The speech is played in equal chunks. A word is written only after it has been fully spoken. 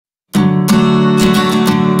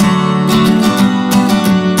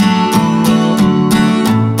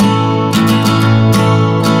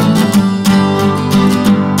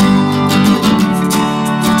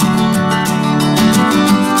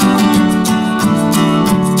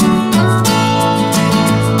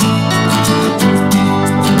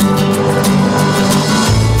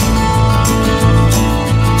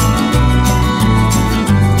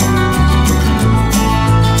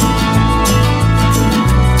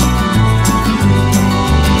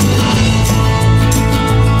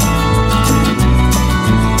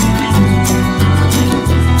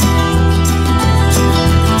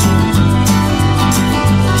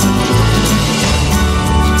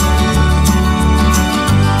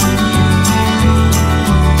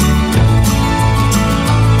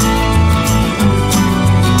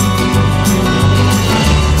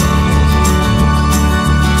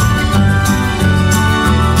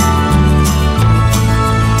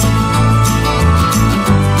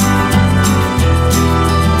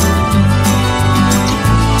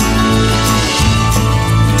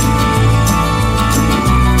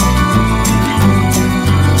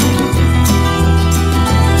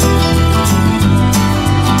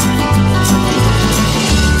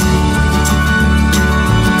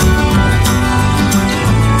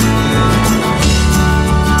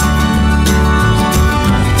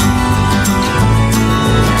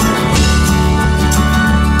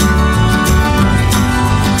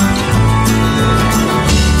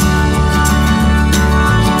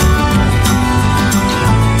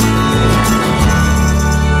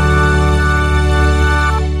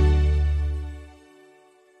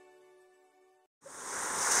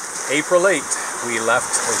April 8, we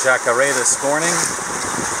left Jacare this morning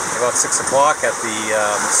about 6 o'clock at the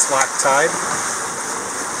slack tide,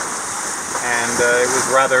 and it was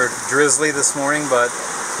rather drizzly this morning, but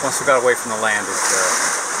once we got away from the land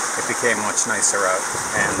it became much nicer out,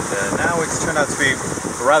 and now it's turned out to be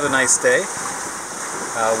a rather nice day.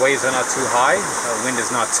 Waves are not too high, wind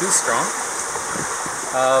is not too strong,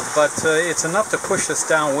 but it's enough to push us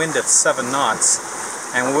downwind at 7 knots,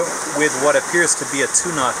 and with what appears to be a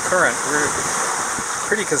 2-knot current, we're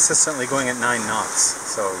pretty consistently going at 9 knots,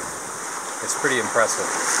 so it's pretty impressive.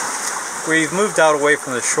 We've moved out away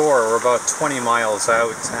from the shore. We're about 20 miles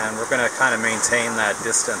out, and we're going to kind of maintain that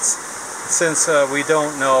distance, since we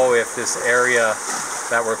don't know if this area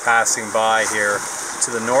that we're passing by here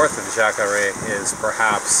to the north of Jacare is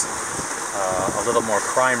perhaps a little more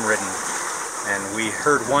crime-ridden. And we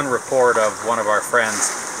heard one report of one of our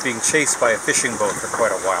friends being chased by a fishing boat for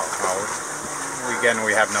quite a while. Now, again,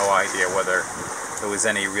 we have no idea whether there was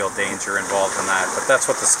any real danger involved in that, but that's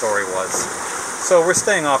what the story was. So we're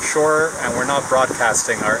staying offshore, and we're not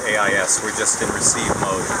broadcasting our AIS, we're just in receive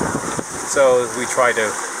mode. So we try to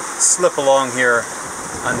slip along here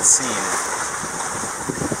unseen.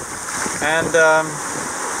 And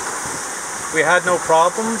we had no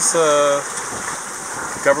problems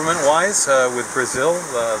government-wise with Brazil.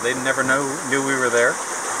 They never knew we were there.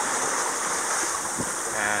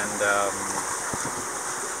 And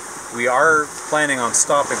we are planning on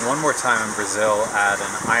stopping one more time in Brazil at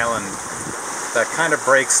an island that kind of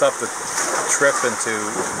breaks up the trip into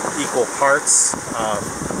equal parts,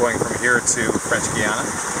 going from here to French Guiana.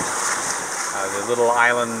 The little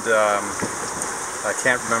island, I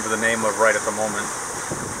can't remember the name of right at the moment,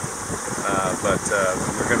 but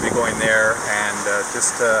we're going to be going there and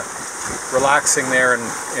just relaxing there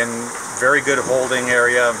in very good holding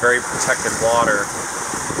area, very protected water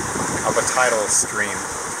of a tidal stream,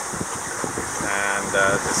 and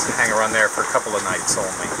just hang around there for a couple of nights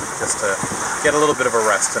only, just to get a little bit of a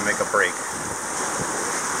rest and make a break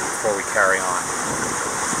before we carry on.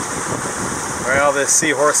 Well, the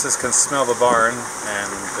seahorses can smell the barn,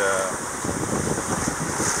 and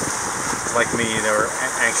like me, they were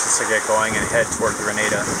anxious to get going and head toward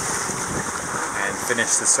Grenada and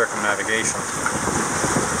finish the circumnavigation.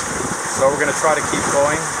 So we're going to try to keep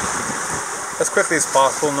going as quickly as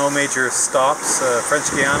possible, no major stops. French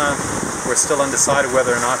Guiana, we're still undecided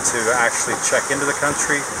whether or not to actually check into the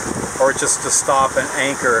country or just to stop and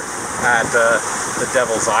anchor at the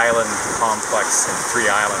Devil's Island complex in 3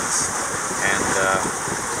 islands and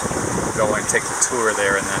go and take the tour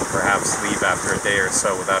there, and then perhaps leave after a day or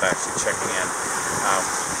so without actually checking in.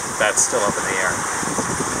 That's still up in the air.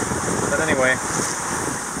 But anyway,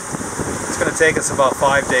 it's going to take us about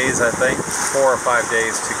 5 days, I think, 4 or 5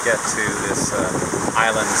 days to get to this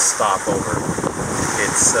island stopover.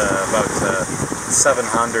 It's about 700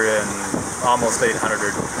 and almost 800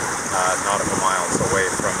 nautical miles away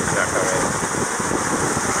from Jacare.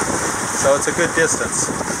 So it's a good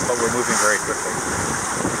distance, but we're moving very quickly.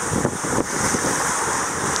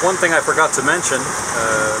 One thing I forgot to mention,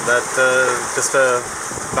 that just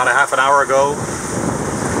about a half an hour ago,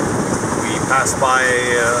 we passed by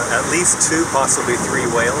at least 2, possibly 3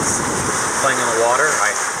 whales playing in the water. I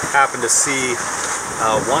happened to see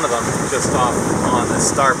one of them just off on the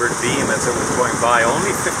starboard beam as it was going by,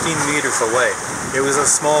 only 15 meters away. It was a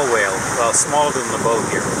small whale, well, smaller than the boat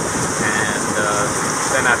here. And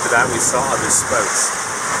then after that we saw other spouts.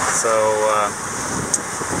 So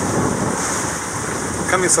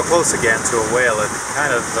coming so close again to a whale, it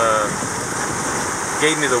kind of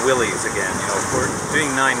gave me the willies again. You know, we're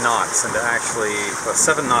doing 9 knots, and to actually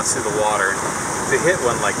 7 knots through the water, to hit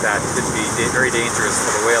one like that could be very dangerous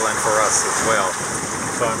for the whale and for us as well.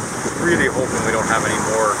 So I'm really hoping we don't have any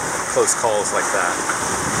more close calls like that.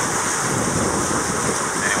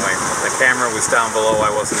 Anyway, the camera was down below.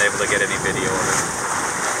 I wasn't able to get any video of it.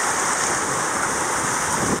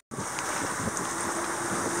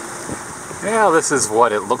 Yeah, this is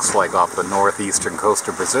what it looks like off the northeastern coast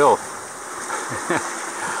of Brazil.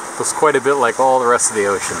 Looks quite a bit like all the rest of the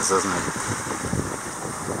oceans, doesn't it?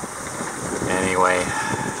 Anyway,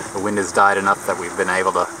 the wind has died enough that we've been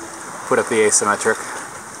able to put up the asymmetric.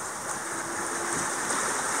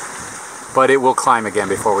 But it will climb again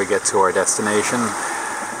before we get to our destination.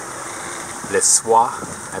 Lençóis,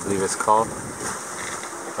 I believe it's called.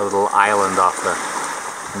 A little island off the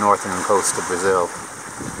northern coast of Brazil,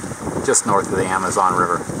 just north of the Amazon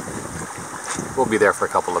River. We'll be there for a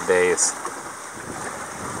couple of days.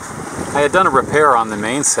 I had done a repair on the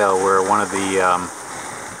mainsail where one of the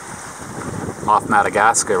off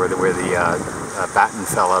Madagascar where the batten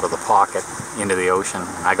fell out of the pocket into the ocean.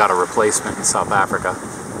 I got a replacement in South Africa,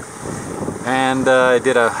 and I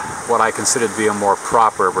did what I considered to be a more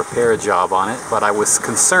proper repair job on it, but I was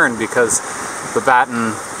concerned because the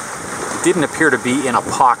batten didn't appear to be in a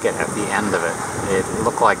pocket at the end of it. It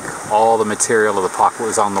looked like all the material of the pocket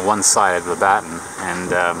was on the one side of the batten,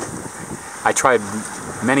 and I tried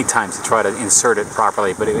many times to try to insert it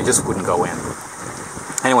properly, but it just wouldn't go in.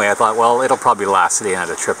 Anyway, I thought, well, it'll probably last to the end of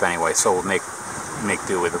the trip anyway, so we'll make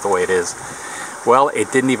do with it the way it is. Well,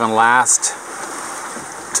 it didn't even last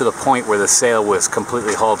to the point where the sail was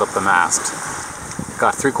completely hauled up the mast.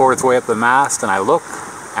 Got 3/4 way up the mast, and I look,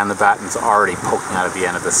 and the batten's already poking out of the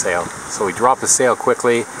end of the sail. So we dropped the sail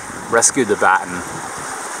quickly, rescued the batten,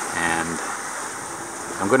 and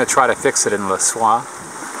I'm going to try to fix it in Lençóis,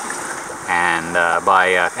 and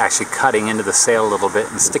by actually cutting into the sail a little bit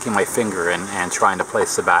and sticking my finger in and trying to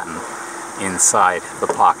place the batten inside the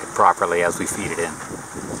pocket properly as we feed it in.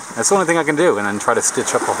 That's the only thing I can do, and then try to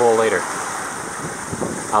stitch up a hole later.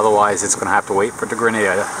 Otherwise, it's going to have to wait for the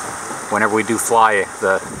Guiana. Whenever we do fly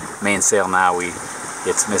the mainsail now,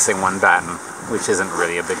 it's missing one batten, which isn't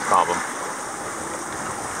really a big problem.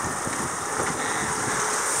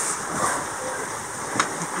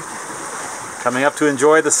 Coming up to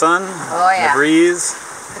enjoy the sun, the breeze.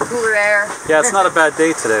 The cooler air. Yeah, it's not a bad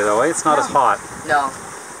day today though, eh? It's not as hot. No,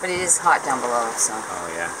 but it is hot down below, so. Oh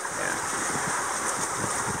yeah, yeah.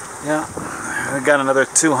 Yeah, we've got another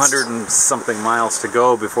 200 and something miles to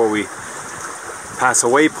go before we pass a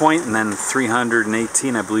waypoint, and then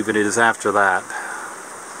 318, I believe it is, after that,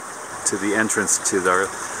 to the entrance to our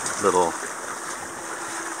little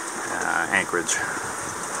anchorage.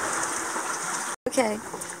 Okay.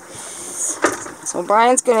 So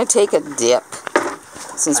Brian's going to take a dip,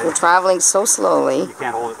 since we're traveling so slowly. You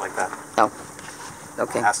can't hold it like that. Oh,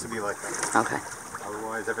 okay. It has to be like that. Okay.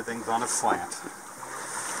 Otherwise everything's on a slant.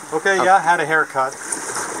 Okay, yeah, had a haircut.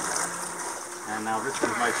 And now this is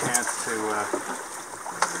my chance to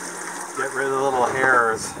get rid of the little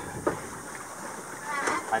hairs.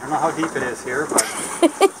 I don't know how deep it is here, but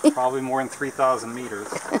probably more than 3,000 meters.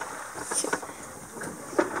 So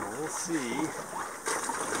we'll see.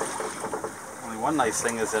 Only one nice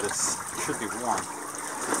thing is that it should be warm.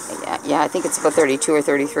 Yeah, I think it's about 32 or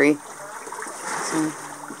 33. So.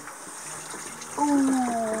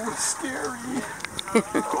 Oh, it's scary.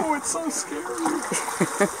 Oh, it's so scary.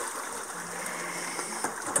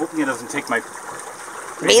 Hoping it doesn't take my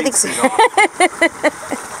bathing suit off.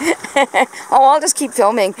 Oh, I'll just keep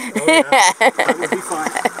filming. Oh, yeah. That would be fine.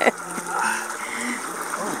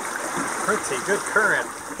 Oh, pretty good current.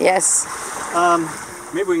 Yes.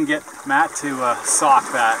 Maybe we can get Matt to sock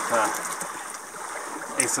that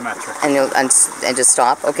asymmetric. And just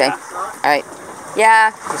stop? Okay. Yeah. All right.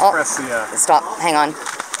 Yeah. Just press the... Stop. Hang on.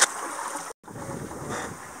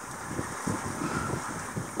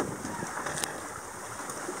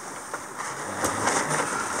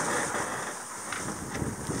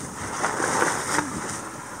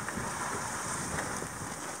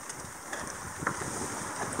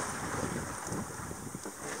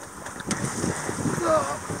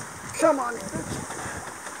 Come on.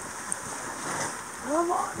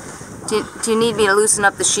 Come on. Do you need me to loosen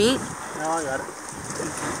up the sheet? No, I got it.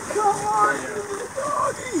 Come on, little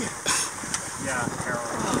doggy. Yeah, Carol.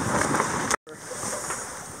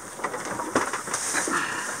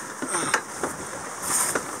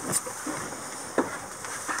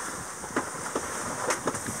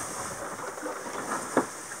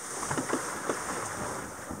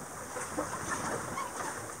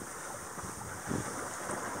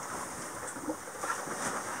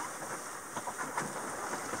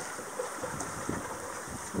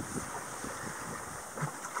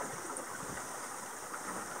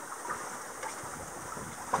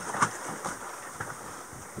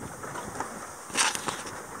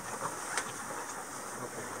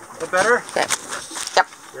 Better? Okay. Yep.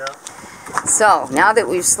 Yeah. So, now that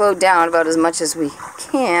we've slowed down about as much as we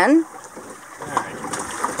can,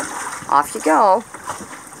 off you go.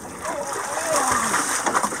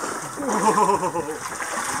 Oh,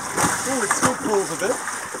 it still pulls a bit.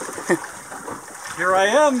 Here I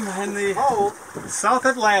am in the South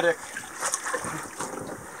Atlantic.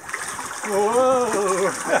 Whoa!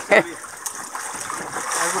 I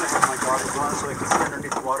want to have my goggles on so I can see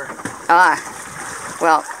underneath the water. Ah,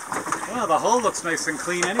 well. Well, the hull looks nice and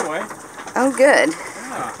clean anyway. Oh, good.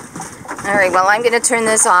 Yeah. All right, well, I'm going to turn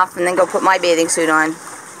this off and then go put my bathing suit on,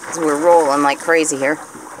 because we're rolling like crazy here.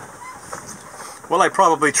 Well, I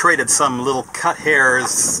probably traded some little cut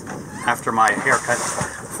hairs after my haircut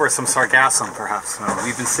for some sargassum, perhaps.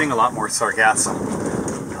 We've been seeing a lot more sargassum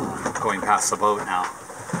going past the boat now.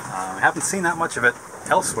 I haven't seen that much of it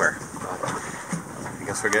elsewhere, but I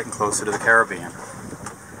guess we're getting closer to the Caribbean.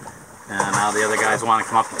 And now the other guys want to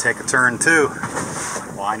come up and take a turn too.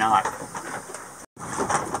 Why not?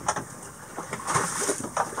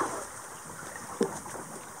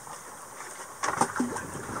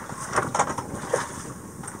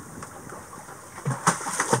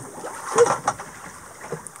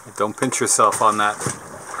 Don't pinch yourself on that.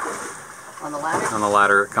 On the ladder? On the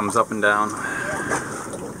ladder, it comes up and down. Yeah.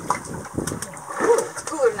 Ooh, it's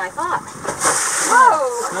cooler than I thought.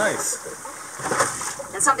 Whoa! Nice.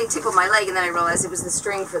 And something tickled my leg, and then I realized it was the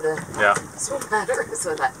string for the swim ladder.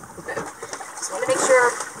 So that just wanted to make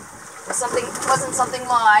sure it wasn't something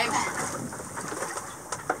live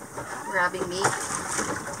grabbing me.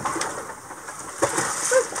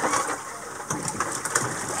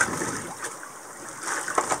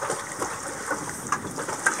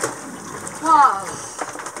 Wow.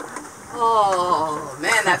 Oh,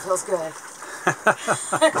 man, that feels good.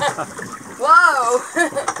 Whoa.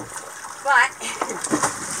 But,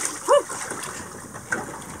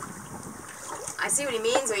 I see what he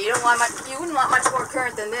means, so you wouldn't want much more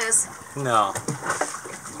current than this. No.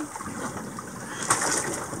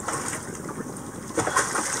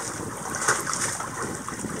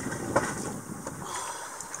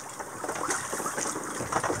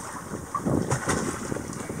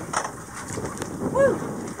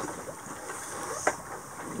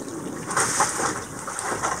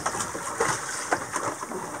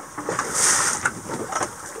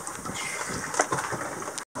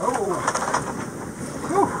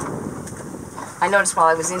 I noticed while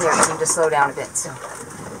I was in there, it seemed to slow down a bit. So.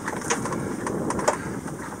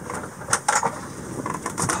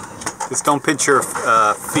 Just don't pinch your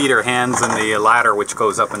feet or hands in the ladder, which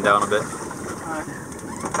goes up and down a bit.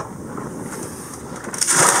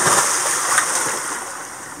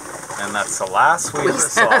 And that's the last we ever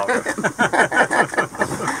saw of it.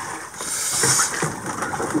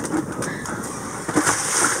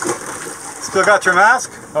 Still got your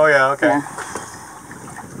mask? Oh yeah, okay. Yeah.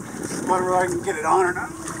 Whether I can get it on or not.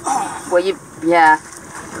 Well, yeah,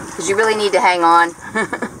 because you really need to hang on.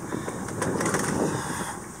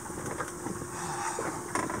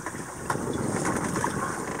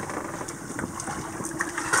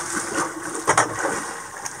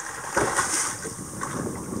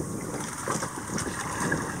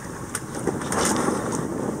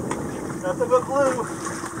 Nothing but glue.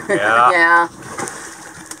 Yeah. Yeah.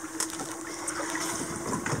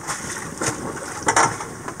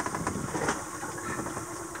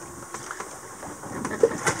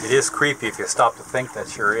 It is creepy if you stop to think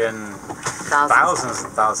that you're in thousands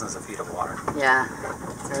and thousands of feet of water. Yeah,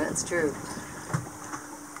 that's true.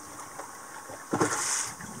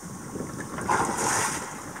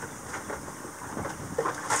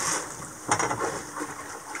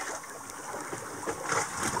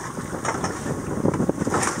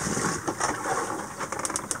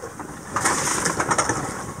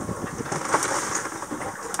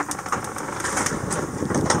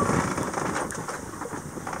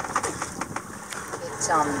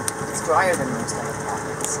 It's drier than most of it.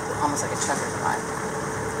 It's almost like a checker dry.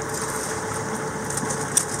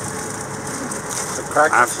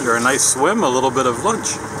 After a nice swim, a little bit of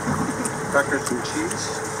lunch. Crackers and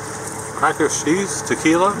cheese. Crackers, cheese,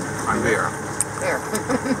 tequila, and beer. There.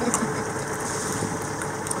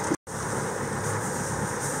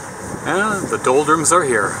 And the doldrums are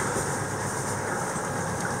here.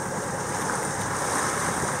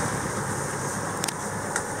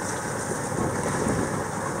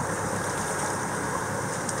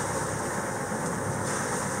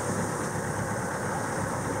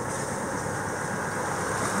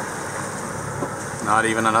 Not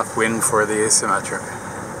even enough wind for the asymmetric.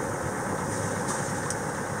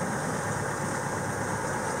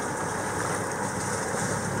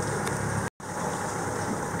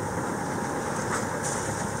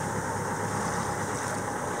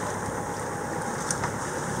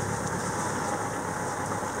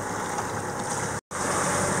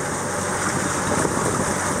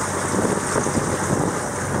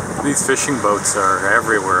 These fishing boats are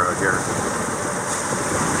everywhere out here.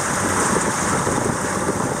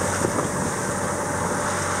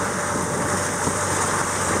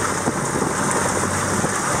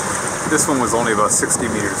 This one was only about 60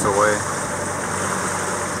 meters away.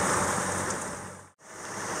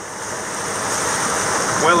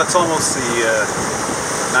 Well, it's almost the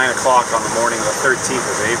 9 o'clock on the morning of the 13th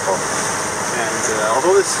of April. And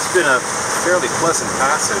although this has been a fairly pleasant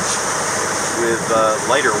passage with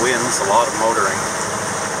lighter winds, a lot of motoring,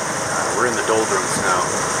 we're in the doldrums now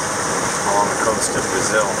along the coast of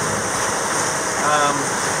Brazil.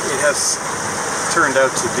 It has turned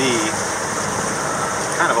out to be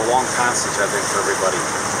kind of a long passage, I think, for everybody.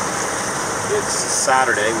 It's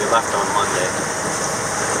Saturday. We left on Monday.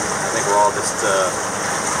 I think we're all just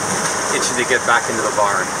itching to get back into the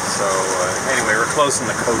barn. So anyway, we're close on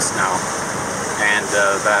the coast now. And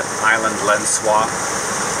that island Lençóis,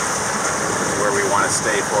 where we want to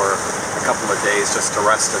stay for a couple of days just to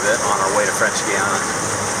rest a bit on our way to French Guiana.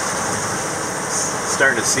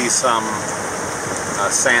 Starting to see some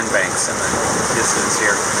sandbanks in the distance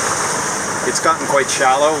here. It's gotten quite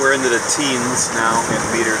shallow. We're into the teens now in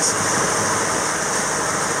meters.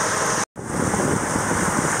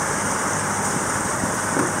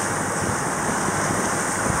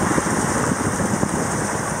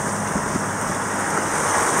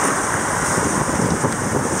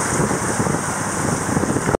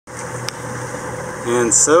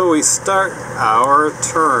 And so we start our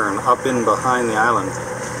turn up in behind the island.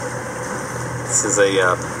 This is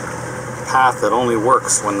a path that only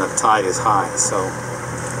works when the tide is high, so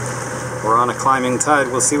we're on a climbing tide.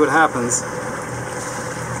 We'll see what happens.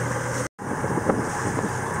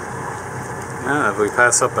 If we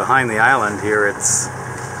pass up behind the island here,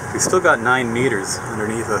 we've still got 9 meters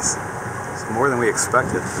underneath us. It's more than we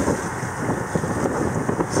expected.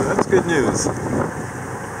 So that's good news.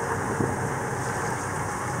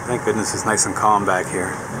 Thank goodness it's nice and calm back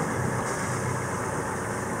here.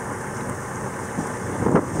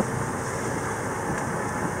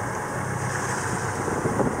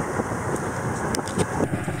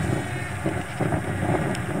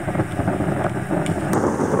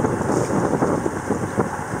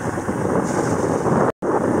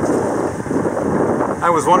 I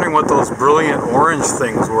was wondering what those brilliant orange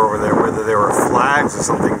things were over there, whether they were flags or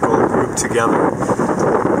something grouped together.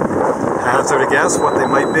 Hazard a guess what they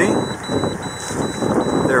might be?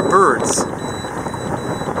 They're birds.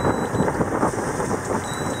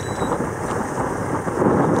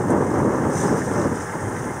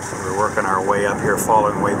 We're working our way up here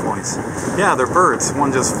following waypoints. Yeah, they're birds.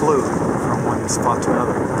 One just flew from one spot to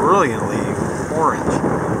another. Brilliantly orange.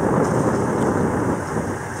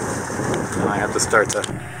 And I have to start to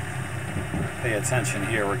pay attention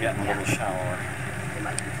here. We're getting a little shallower. They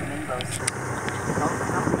might be flamingos.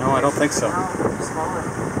 No, I don't think so. Smaller.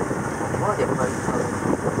 Oh, they're bright colored.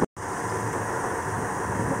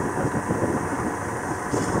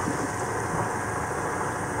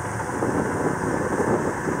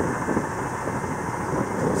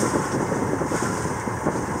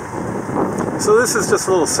 So this is just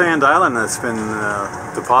a little sand island that's been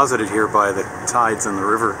deposited here by the tides in the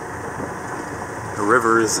river. The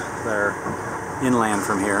rivers that are inland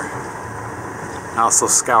from here. I also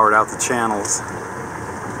scoured out the channels.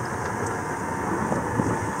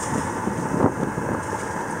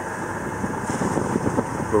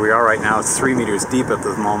 Where we are right now, it's 3 meters deep at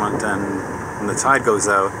the moment, and when the tide goes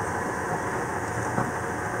out,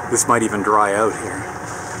 this might even dry out here,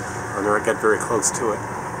 or get very close to it.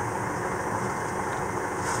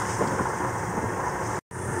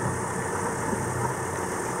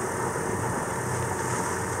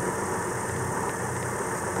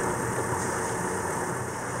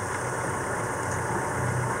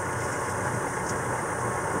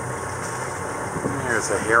 There's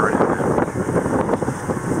a heron in there.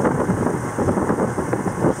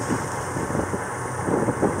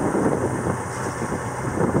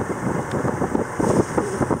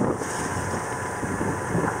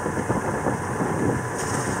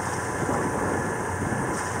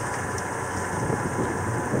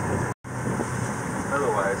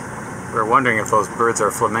 Otherwise, we're wondering if those birds are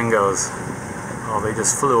flamingos. Oh, they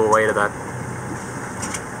just flew away to that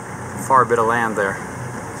far bit of land there.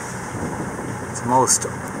 The most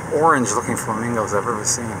orange looking flamingos I've ever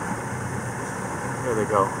seen. There they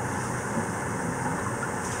go.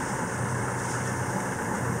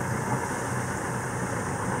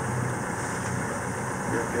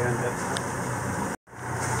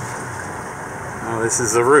 Now this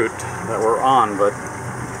is the route that we're on, but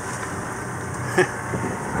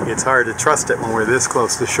it's hard to trust it when we're this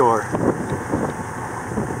close to shore.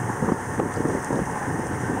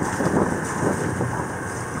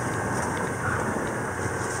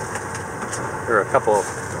 There are a couple,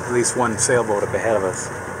 at least one sailboat up ahead of us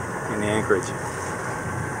in the anchorage.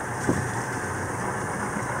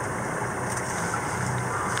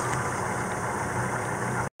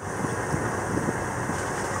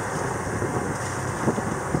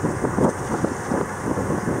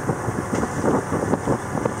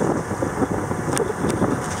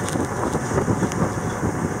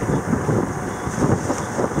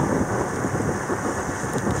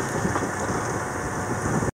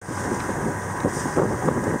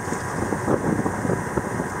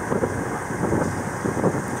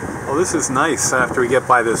 Well, this is nice. After we get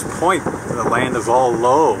by this point, the land is all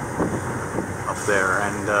low. there,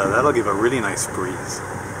 and that'll give a really nice breeze.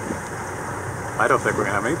 I don't think we're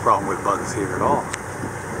going to have any problem with bugs here at all.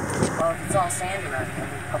 Well, if it's all sand around here,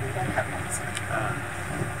 we probably won't have bugs.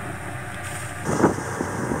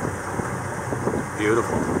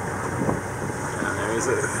 Beautiful.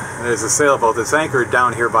 And there's a sailboat that's anchored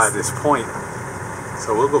down here by this point.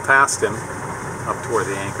 So we'll go past him up toward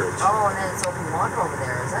the anchorage. Oh, and then it's open water over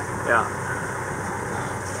there, is it? Yeah.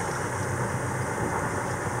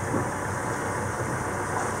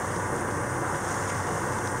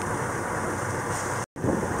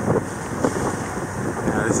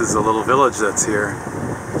 Yeah, this is a little village that's here.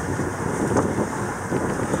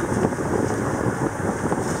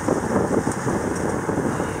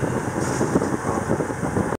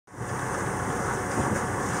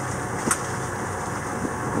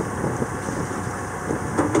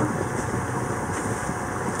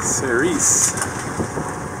 Cerise.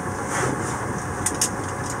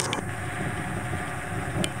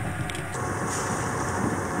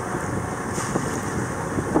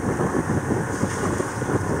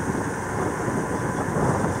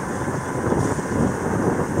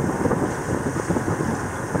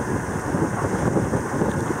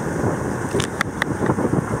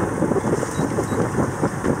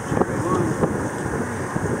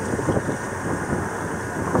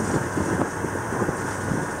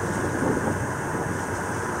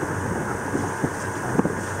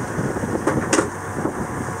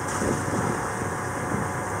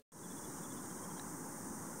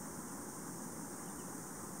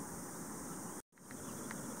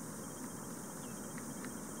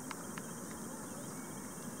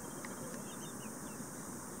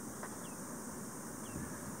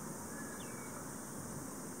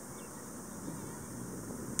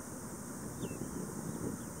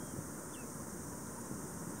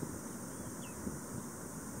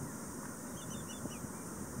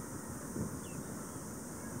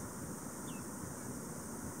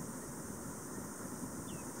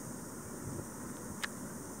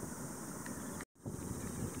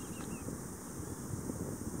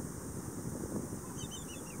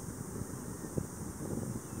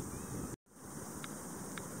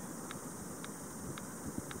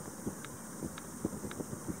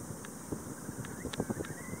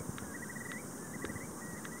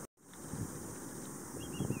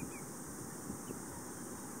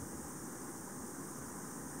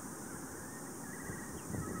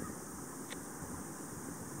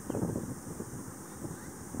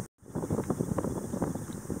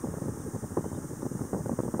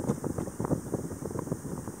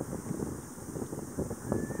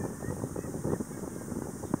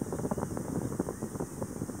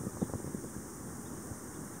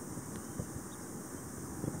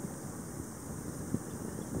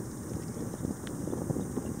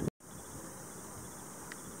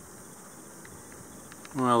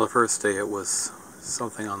 Well, the first day it was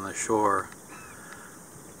something on the shore.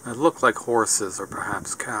 It looked like horses or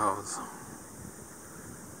perhaps cows.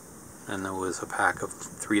 And there was a pack of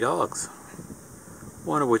 3 dogs,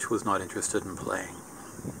 one of which was not interested in playing,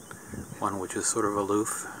 one which was sort of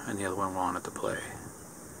aloof, and the other one wanted to play.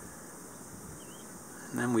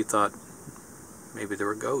 And then we thought maybe there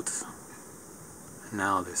were goats. And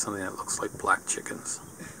now there's something that looks like black chickens.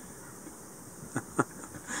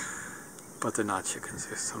 But they're not chickens,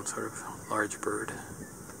 they're some sort of large bird.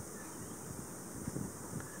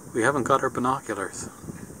 We haven't got our binoculars.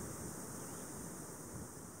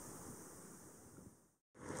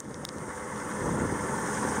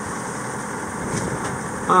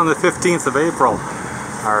 On the 15th of April,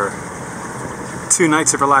 our 2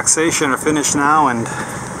 nights of relaxation are finished now, and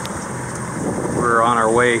we're on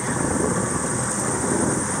our way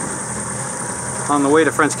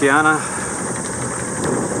to French Guiana.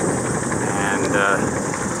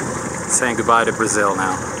 Saying goodbye to Brazil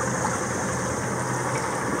now.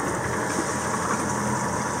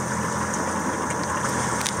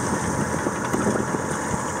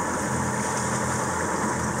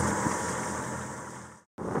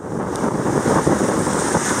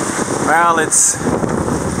 Well, it's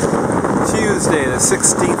Tuesday, the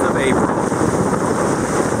 16th of April,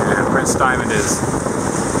 and Prince Diamond is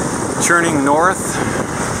churning north,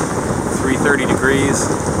 330 degrees.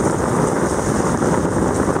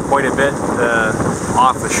 Quite a bit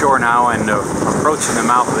off the shore now and approaching the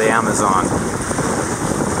mouth of the Amazon.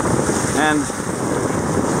 And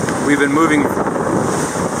we've been moving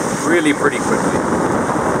really pretty quickly.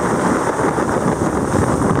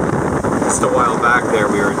 Just a while back there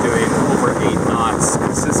we were doing over 8 knots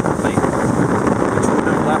consistently, which would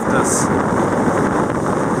have left us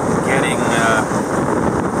getting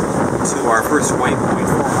to our first waypoint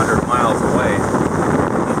 400 miles away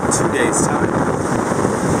in 2 days' time.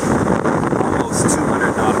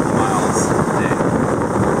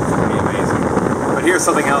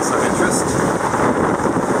 something else of interest.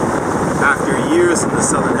 After years in the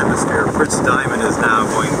southern hemisphere, Prince Diamond is now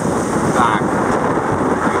going back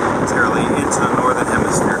momentarily into the northern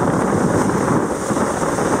hemisphere,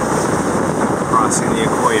 crossing the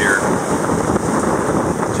equator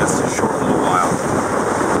in just a short little while.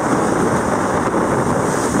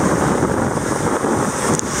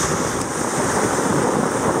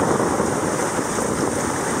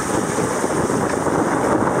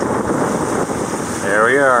 There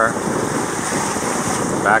we are,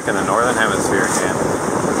 back in the northern hemisphere again.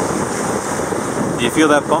 Do you feel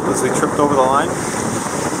that bump as we tripped over the line?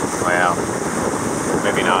 Well,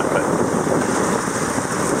 maybe not, but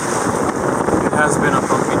it has been a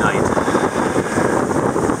bumpy night.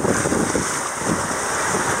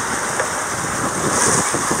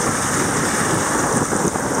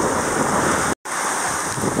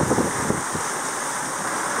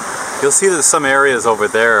 You'll see there's some areas over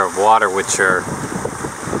there of water which are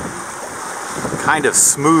kind of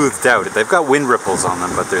smoothed out. They've got wind ripples on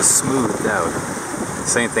them, but they're smoothed out.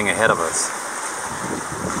 Same thing ahead of us.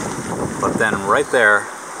 But then right there,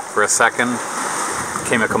 for a second,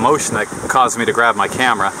 came a commotion that caused me to grab my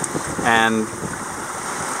camera, and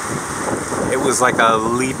it was like a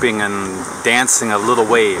leaping and dancing of little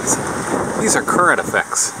waves. These are current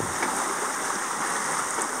effects.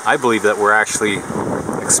 I believe that we're actually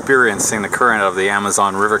experiencing the current of the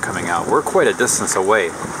Amazon River coming out. We're quite a distance away.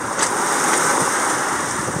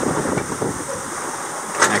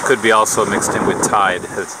 And it could be also mixed in with tide.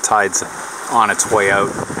 The tide's on its way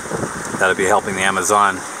out. That'll be helping the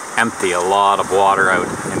Amazon empty a lot of water out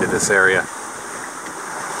into this area.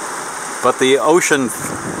 But the ocean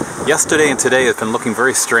yesterday and today has been looking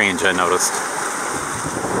very strange, I noticed.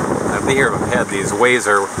 Up here ahead, these waves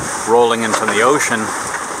are rolling in from the ocean,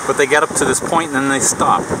 but they get up to this point and then they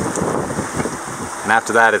stop. And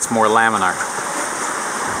after that, it's more laminar.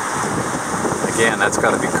 Again, that's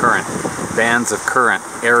got to be current. Bands of current,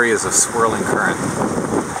 areas of swirling current.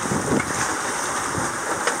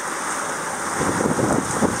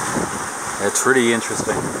 It's really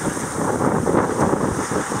interesting.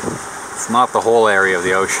 It's not the whole area of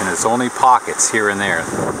the ocean, it's only pockets here and there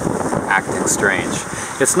acting strange.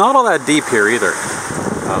 It's not all that deep here either.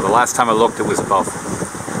 The last time I looked, it was about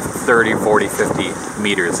 30, 40, 50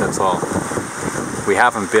 meters, that's all. We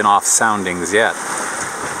haven't been off soundings yet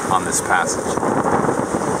on this passage.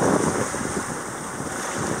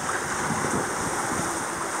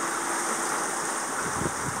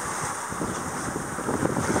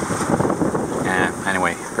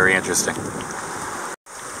 Anyway, very interesting.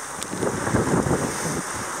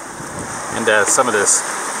 And some of this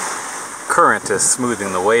current is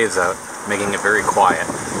smoothing the waves out, making it very quiet.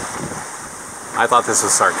 I thought this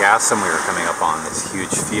was sargassum we were coming up on, this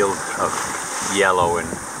huge field of yellow and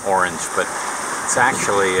orange, but it's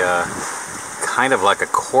actually kind of like a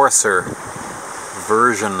coarser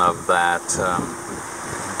version of that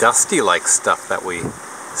dusty-like stuff that we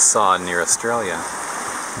saw near Australia.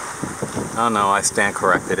 Oh no, I stand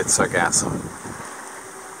corrected, it's sargassum.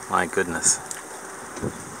 My goodness.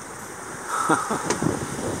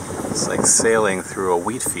 It's like sailing through a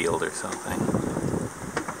wheat field or something.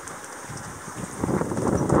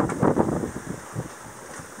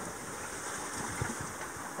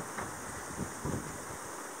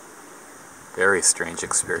 Very strange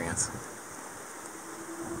experience.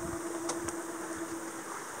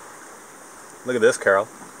 Look at this, Carol.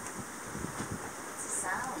 It's a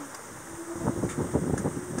sound.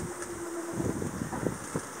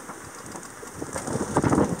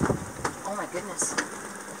 Oh my goodness.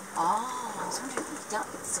 Oh, I was wondering if it's done.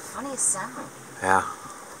 It's the funniest sound. Yeah.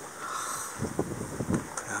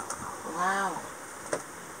 Yeah. Wow.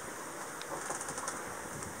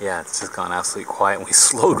 Yeah, it's just gone absolutely quiet, and we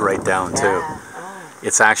slowed right down too. Yeah. Oh.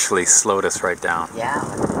 It's actually slowed us right down. Yeah.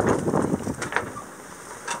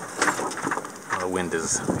 The wind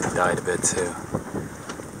has died a bit too.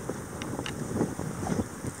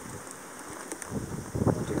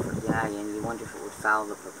 Yeah, and you wonder if it would foul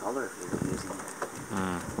the propeller if you were using it.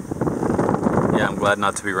 Yeah, I'm glad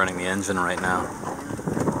not to be running the engine right now.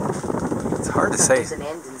 It's hard to say. There's an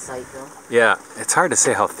end in sight though. Yeah, it's hard to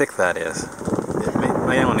say how thick that is. It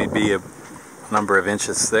may only be a number of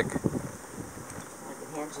inches thick. I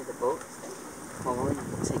can hand you the boat. Pull in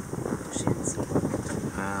and take push in and see.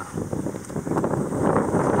 Yeah.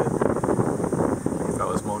 If I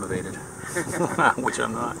was motivated, which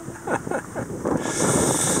I'm not. It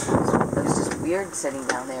was just weird sitting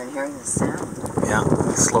down there and hearing the sound. Yeah,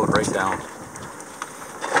 it slowed right down.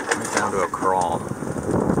 Right down to a crawl.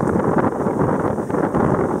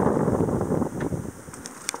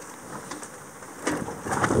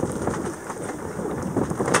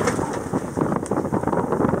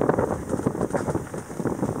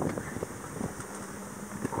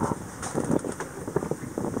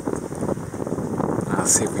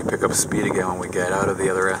 Let's see if we pick up speed again when we get out of the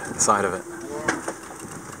other side of it.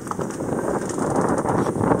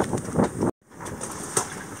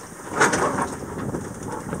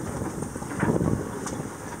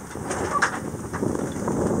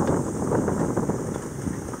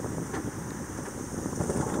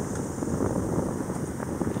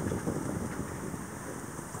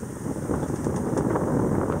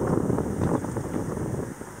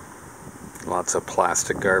 Lots of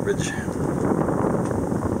plastic garbage.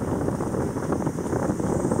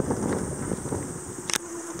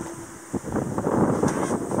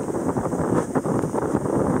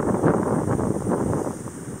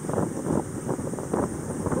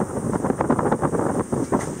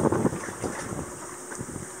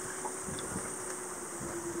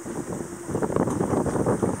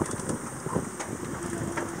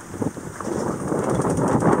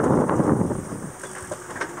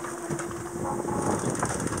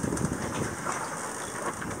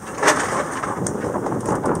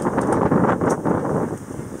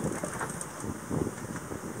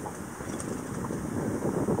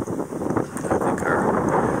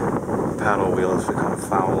 Paddle wheel has become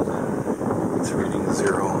fouled. It's reading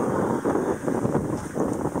 0.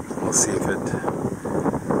 We'll see if it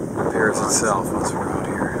repairs itself once we're out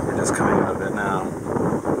here. We're just coming out of it now.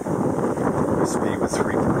 Our speed was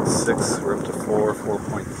 3.6. We're up to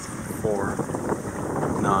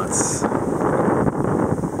 4.4 knots.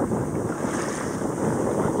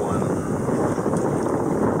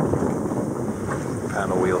 0.1.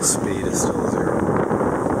 Paddle wheel speed is still 0.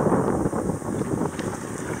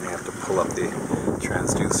 Pull up the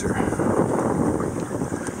transducer.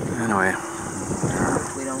 Anyway.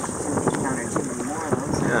 We don't encounter too many more of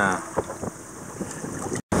those. Yeah.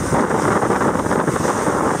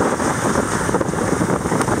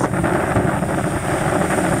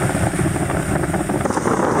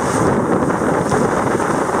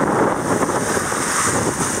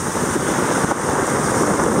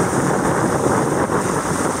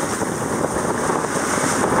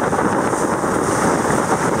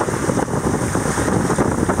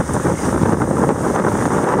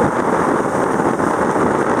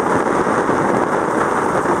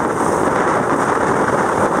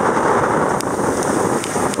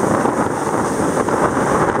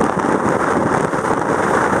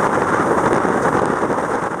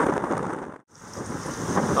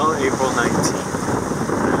 April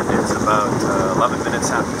 19th, and it's about 11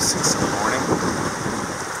 minutes after 6 in the morning,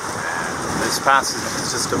 and this passage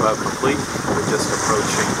is just about complete. We're just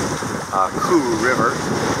approaching Kourou River,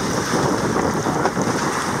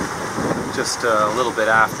 just a little bit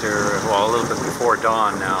after, well, a little bit before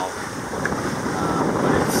dawn now,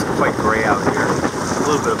 but it's quite gray out here. A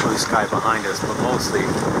little bit of blue sky behind us, but mostly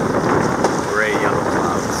gray yellow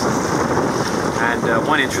clouds. And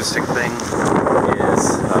one interesting thing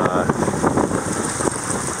is,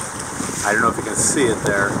 I don't know if you can see it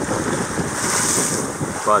there,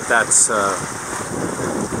 but that's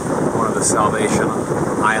one of the Salvation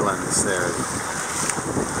Islands there.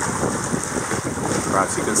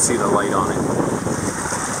 Perhaps you can see the light on it.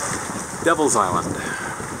 Devil's Island,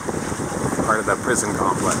 part of that prison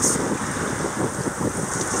complex.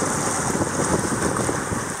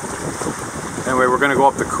 Anyway, we're going to go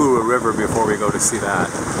up the Kourou River before we go to see that,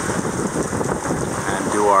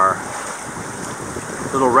 and do our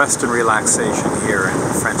little rest and relaxation here in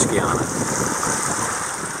French Guiana.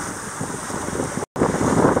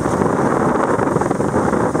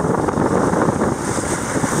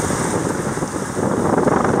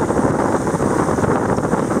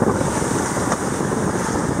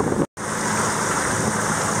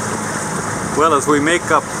 Well, as we make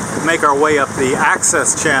our way up the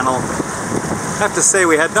access channel, I have to say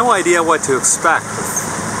we had no idea what to expect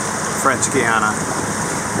with French Guiana.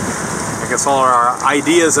 I guess all our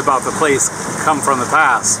ideas about the place come from the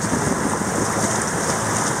past.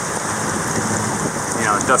 You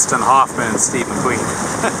know, Dustin Hoffman and Steve McQueen.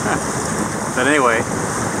 But anyway,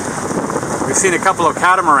 we've seen a couple of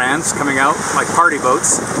catamarans coming out, like party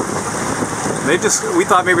boats. We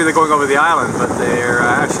thought maybe they're going over the island, but they're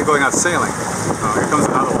actually going out sailing. Oh, here comes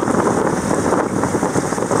another one.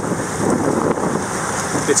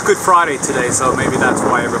 It's Good Friday today, so maybe that's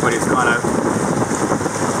why everybody's gone out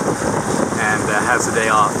and has a day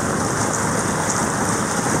off.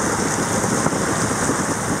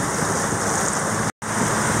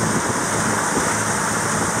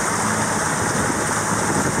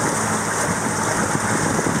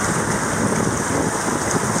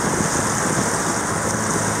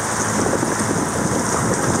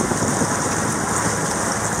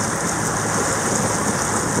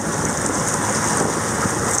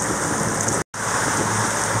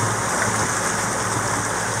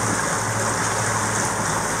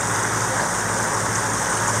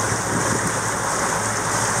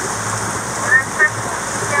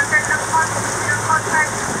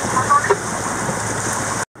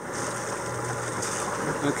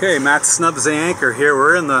 Okay, Matt snubs the anchor here.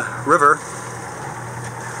 We're in the river,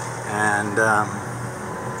 and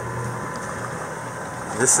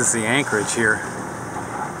this is the anchorage here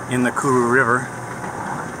in the Kourou River.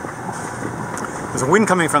 There's a wind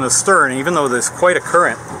coming from the stern, even though there's quite a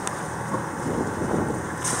current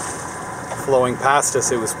flowing past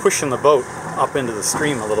us. It was pushing the boat up into the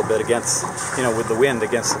stream a little bit against, with the wind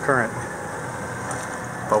against the current.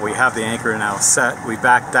 But we have the anchor now set. We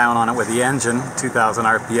backed down on it with the engine, 2,000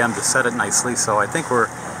 RPM, to set it nicely, so I think we're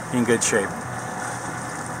in good shape.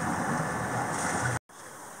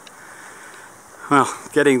 Well,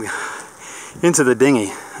 getting into the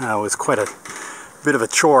dinghy was quite a bit of a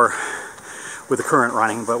chore with the current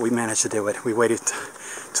running, but we managed to do it. We waited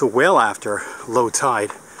till well after low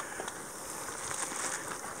tide.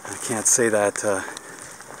 I can't say that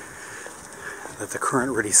that the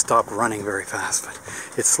current really stopped running very fast, but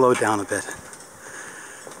it slowed down a bit.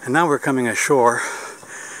 And now we're coming ashore.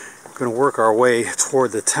 We're going to work our way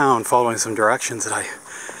toward the town, following some directions that I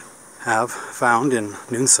have found in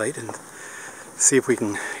Noonsight, and see if we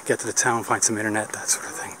can get to the town, find some internet, that sort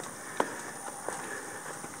of thing.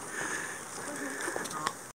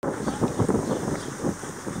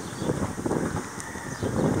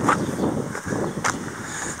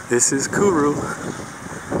 This is Kourou.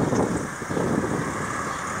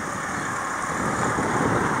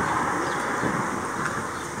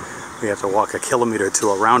 We have to walk a kilometer to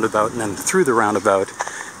a roundabout, and then through the roundabout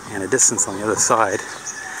and a distance on the other side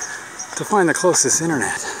to find the closest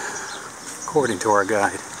internet, according to our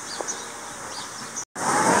guide.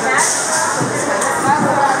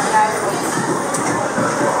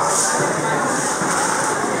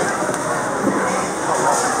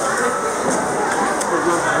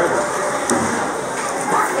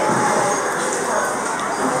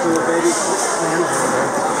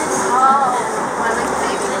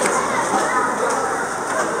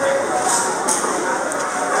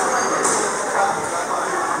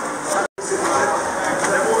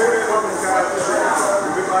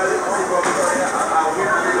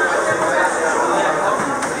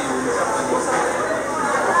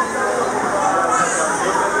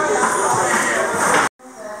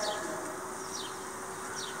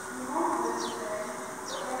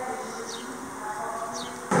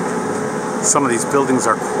 Some of these buildings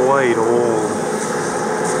are quite old,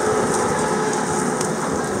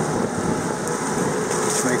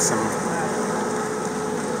 which makes them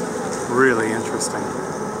really interesting.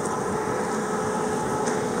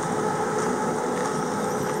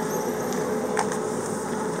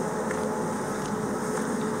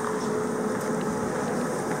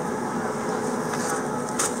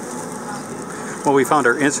 Well, we found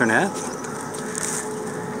our internet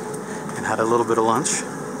and had a little bit of lunch.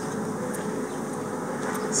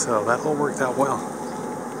 So that all worked out well.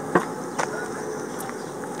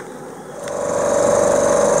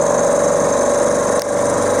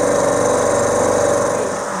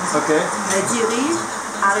 Okay. Du riz,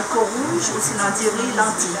 haricots rouges ou sinon du riz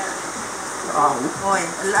lentilles. Ah oui.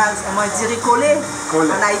 Oui, là on mange du riz collé.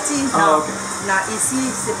 En Haïti. Ah, Non. okay. Non, ici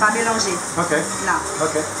c'est pas mélangé. Ok. Non.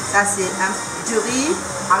 Ok. Ça c'est du riz,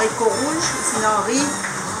 haricots rouges ou sinon riz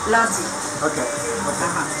lentilles. Ok.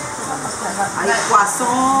 Avec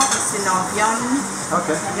poisson, sinon viande,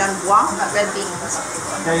 Okay. viande bois, Red beans.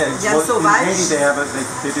 Yeah. Viande Well, sauvage. in Haiti they have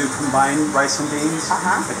they do combined rice and beans,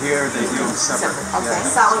 but here they do them separate. Okay. Yeah.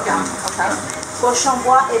 Ça regarde. Okay. Cochon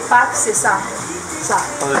bois et Pâques, c'est ça. Ça.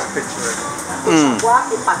 Oh, there's a picture. Cochon bois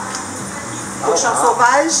et Pâques. Cochon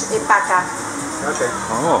sauvage et paca. Okay.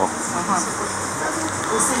 Oh.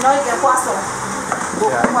 Ou sinon il y a poisson.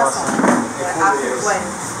 Beaucoup de poisson. poisson. Ouais.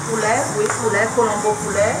 Poulet, oui, poulet, colombo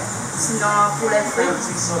poulet. Sinon poulet frit.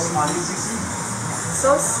 Sauce malice ici.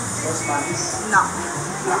 Sauce? Sauce malice. Non.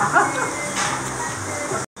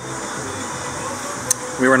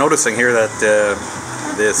 We were noticing here that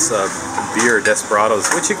this beer, Desperados,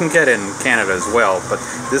 which you can get in Canada as well, but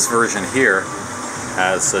this version here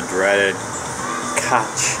has the dreaded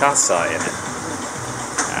cachaça in it.